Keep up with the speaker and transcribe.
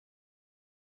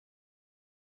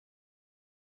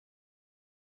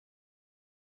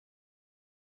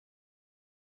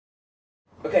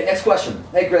Okay, next question.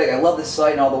 Hey Greg, I love this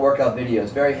site and all the workout videos.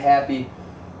 Very happy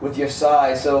with your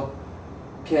size. So,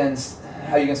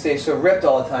 how you can stay so ripped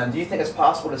all the time? Do you think it's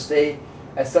possible to stay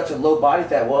at such a low body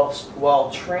fat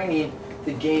while training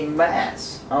to gain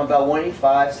mass? I'm about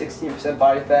 185, 16%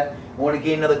 body fat. I want to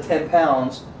gain another 10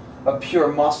 pounds of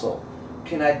pure muscle.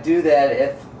 Can I do that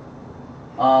if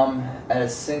at a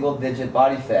single-digit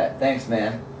body fat? Thanks,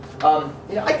 man. I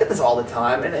get this all the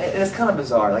time, and it's kind of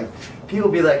bizarre. Like, people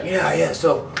be like, yeah,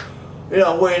 so,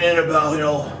 I'm weighing in about,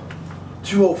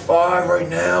 205 right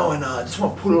now, and I just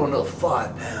want to put on another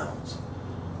 5 pounds.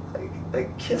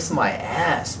 Like, kiss my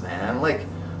ass, man. Like,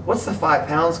 what's the 5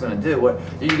 pounds going to do? What,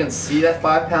 are you going to see that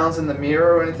 5 pounds in the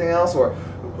mirror or anything else? Or,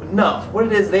 no, what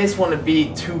it is, they just want to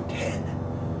be 210.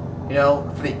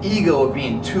 For the ego of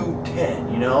being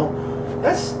 210,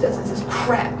 That's just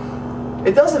crap.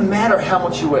 It doesn't matter how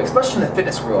much you weigh, especially in the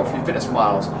fitness world, for you fitness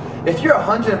models. If you're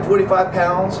 145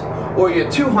 pounds or you're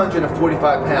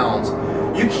 245 pounds,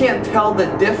 you can't tell the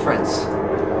difference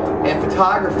in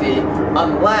photography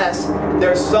unless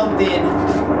there's something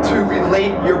to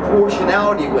relate your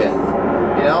proportionality with.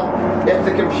 If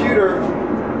the computer,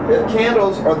 if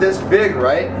candles are this big,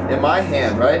 right, in my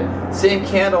hand, right, same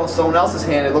candle in someone else's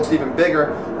hand, it looks even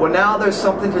bigger. Well, now there's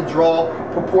something to draw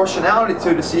proportionality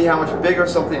to see how much bigger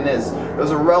something is.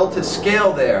 There's a relative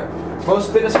scale there.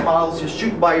 Most fitness models, you're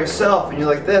shooting by yourself and you're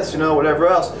like this, whatever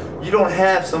else. You don't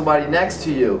have somebody next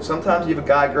to you. Sometimes you have a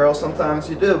guy, girl, sometimes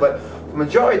you do, but the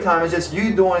majority of the time it's just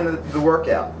you doing the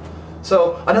workout.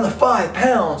 So another 5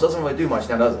 pounds doesn't really do much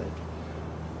now, does it?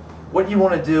 What you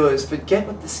want to do is forget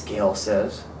what the scale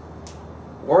says.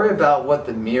 Worry about what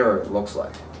the mirror looks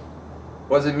like.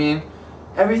 What does it mean?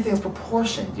 Everything's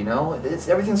proportioned,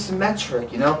 everything's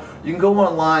symmetric, You can go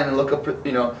online and look up,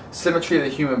 symmetry of the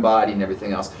human body and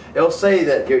everything else. It'll say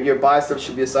that your biceps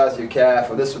should be the size of your calf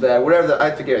or this or that, whatever,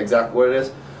 I forget exactly what it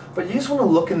is. But you just want to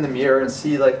look in the mirror and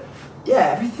see, like,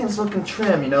 yeah, everything's looking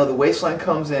trim, the waistline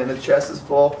comes in, the chest is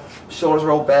full, shoulders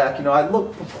roll back, I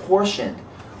look proportioned.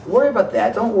 Worry about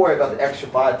that. Don't worry about the extra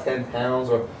 5, 10 pounds,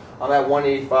 or I'm at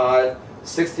 185.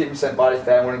 16% body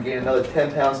fat, I want to gain another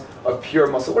 10 pounds of pure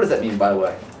muscle. What does that mean, by the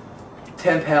way?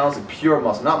 10 pounds of pure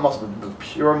muscle. Not muscle, but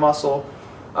pure muscle.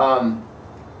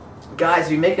 Guys,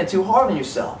 you're making it too hard on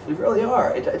yourself. You really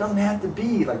are. It doesn't have to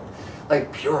be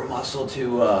like pure muscle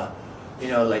to,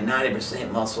 like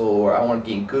 90% muscle, or I want to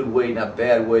gain good weight, not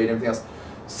bad weight, and everything else.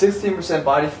 16%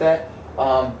 body fat,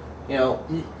 you're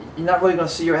not really going to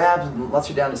see your abs unless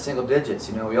you're down to single digits.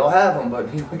 We all have them, but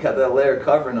we got that layer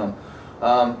covering them.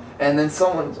 And then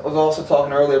someone was also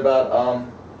talking earlier about,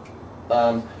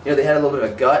 they had a little bit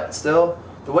of a gut still.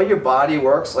 The way your body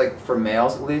works, like for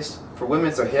males at least, for women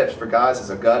it's their hips, for guys it's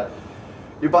a gut.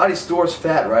 Your body stores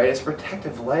fat, right? It's a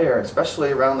protective layer,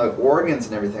 especially around the organs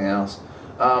and everything else.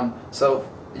 So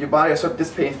your body will start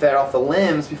dissipating fat off the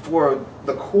limbs before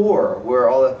the core, where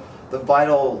all the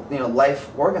vital, life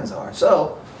organs are.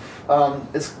 So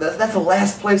that's the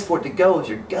last place for it to go is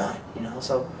your gut,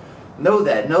 So know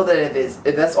that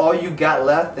if that's all you got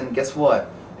left, then guess what?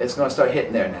 It's going to start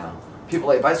hitting there now. People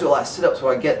are like, if I do a lot of sit-ups, will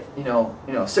I get,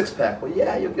 a six-pack? Well,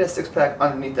 yeah, you'll get a six-pack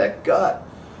underneath that gut.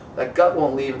 That gut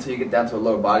won't leave until you get down to a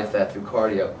lower body fat through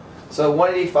cardio. So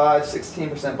 185,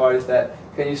 16% body fat.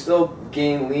 Can you still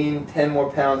gain lean 10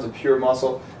 more pounds of pure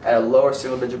muscle at a lower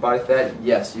single-digit body fat?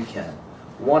 Yes, you can.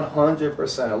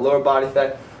 100%. A lower body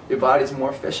fat, your body's more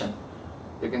efficient.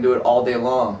 You can do it all day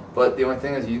long, but the only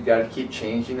thing is you've got to keep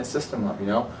changing the system up,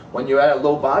 When you're at a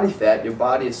low body fat, your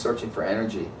body is searching for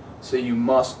energy. So you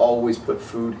must always put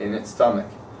food in its stomach,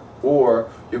 or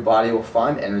your body will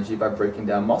find energy by breaking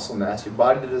down muscle mass. Your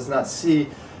body does not see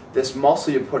this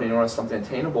muscle you're putting on as something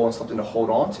attainable and something to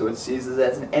hold on to. It sees it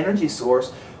as an energy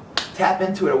source. Tap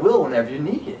into it at will whenever you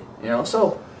need it,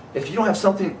 So if you don't have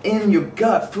something in your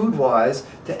gut, food-wise,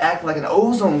 to act like an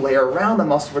ozone layer around the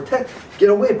muscle to protect, get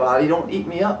away, body. Don't eat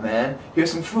me up, man.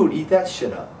 Here's some food. Eat that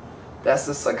shit up. That's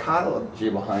the psychology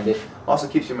behind it. Also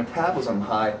keeps your metabolism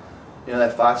high,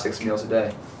 that 5-6 meals a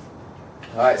day.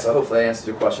 All right, so hopefully that answers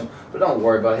your question. But don't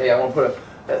worry about it. Hey, I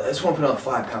just want to put another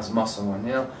 5 pounds of muscle on.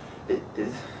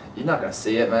 You're not going to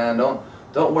see it, man.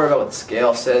 Don't worry about what the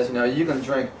scale says. You can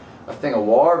drink a thing of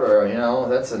water,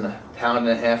 that's a pound and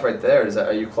a half right there.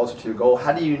 Are you closer to your goal?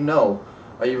 How do you know?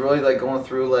 Are you really going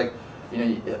through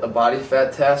a body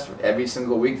fat test every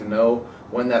single week to know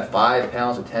when that 5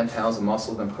 pounds or 10 pounds of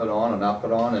muscle has been put on or not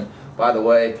put on? And by the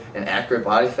way, an accurate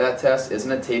body fat test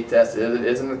isn't a tape test, it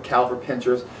isn't a caliper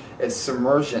pinchers, it's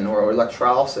submersion or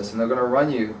electrolysis, and they're going to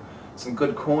run you some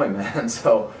good coin, man.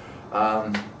 So,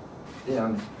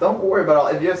 don't worry about all.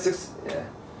 If you have 6, yeah.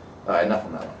 All right, enough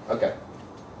on that one. Okay.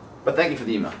 But thank you for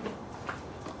the email.